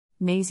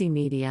Maisie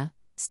Media,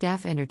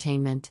 Staff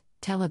Entertainment,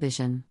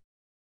 Television.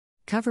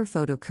 Cover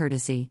photo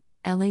courtesy,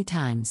 LA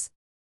Times.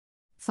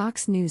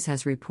 Fox News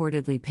has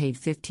reportedly paid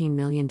 $15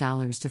 million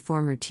to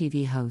former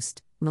TV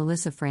host,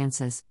 Melissa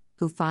Francis,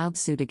 who filed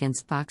suit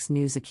against Fox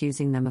News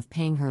accusing them of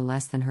paying her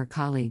less than her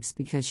colleagues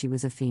because she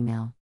was a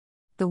female.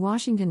 The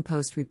Washington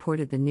Post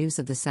reported the news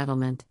of the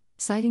settlement,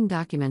 citing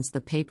documents the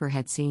paper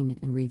had seen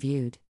and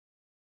reviewed.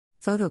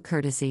 Photo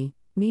courtesy,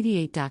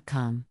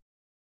 Mediaite.com.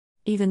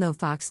 Even though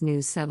Fox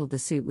News settled the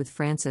suit with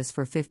Francis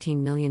for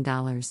 $15 million,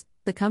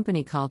 the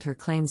company called her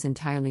claims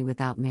entirely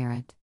without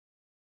merit.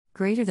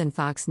 Greater Than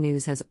Fox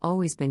News has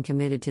always been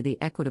committed to the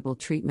equitable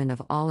treatment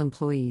of all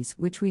employees,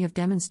 which we have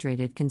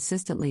demonstrated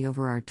consistently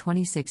over our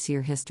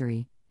 26-year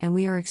history, and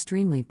we are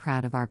extremely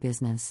proud of our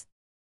business.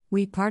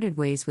 We parted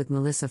ways with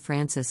Melissa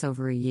Francis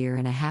over a year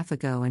and a half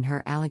ago, and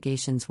her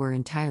allegations were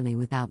entirely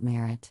without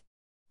merit.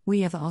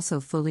 We have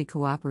also fully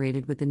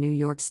cooperated with the New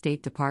York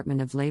State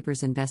Department of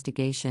Labor's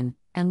investigation,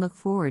 and look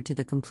forward to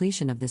the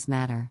completion of this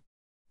matter.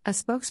 A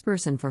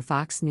spokesperson for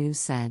Fox News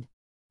said.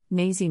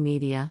 Maisie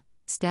Media,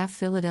 Staff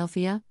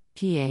Philadelphia,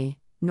 PA,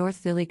 North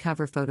Philly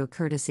cover photo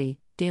courtesy,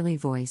 Daily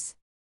Voice.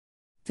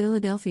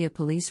 Philadelphia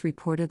police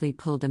reportedly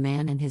pulled a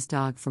man and his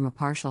dog from a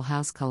partial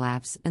house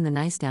collapse in the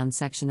Nicedown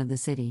section of the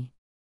city.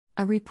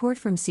 A report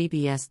from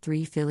CBS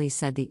 3 Philly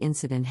said the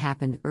incident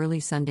happened early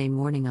Sunday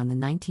morning on the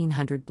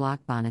 1900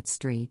 block Bonnet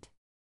Street.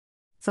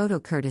 Photo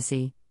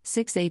courtesy,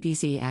 6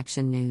 ABC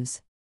Action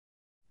News.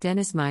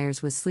 Dennis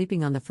Myers was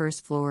sleeping on the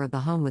first floor of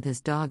the home with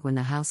his dog when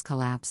the house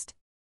collapsed.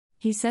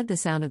 He said the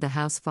sound of the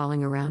house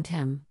falling around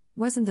him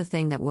wasn't the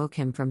thing that woke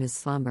him from his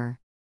slumber.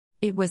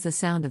 It was the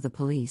sound of the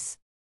police.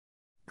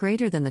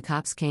 Greater Than the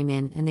cops came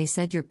in and they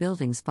said your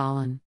building's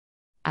fallen.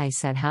 I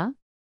said, huh?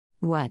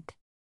 What?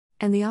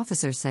 And the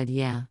officer said,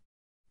 yeah.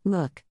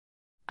 Look.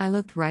 I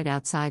looked right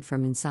outside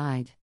from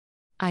inside.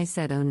 I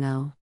said, oh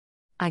no.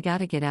 I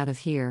gotta get out of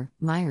here,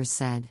 Myers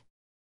said.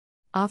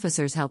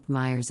 Officers helped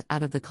Myers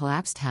out of the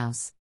collapsed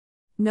house.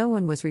 No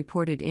one was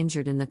reported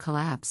injured in the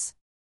collapse.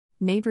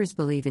 Neighbors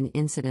believe an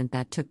incident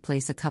that took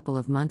place a couple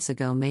of months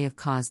ago may have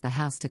caused the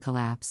house to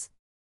collapse.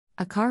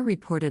 A car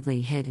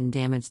reportedly hit and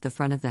damaged the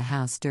front of the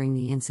house during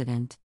the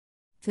incident.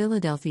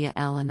 Philadelphia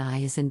L&I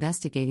is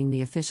investigating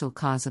the official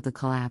cause of the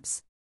collapse.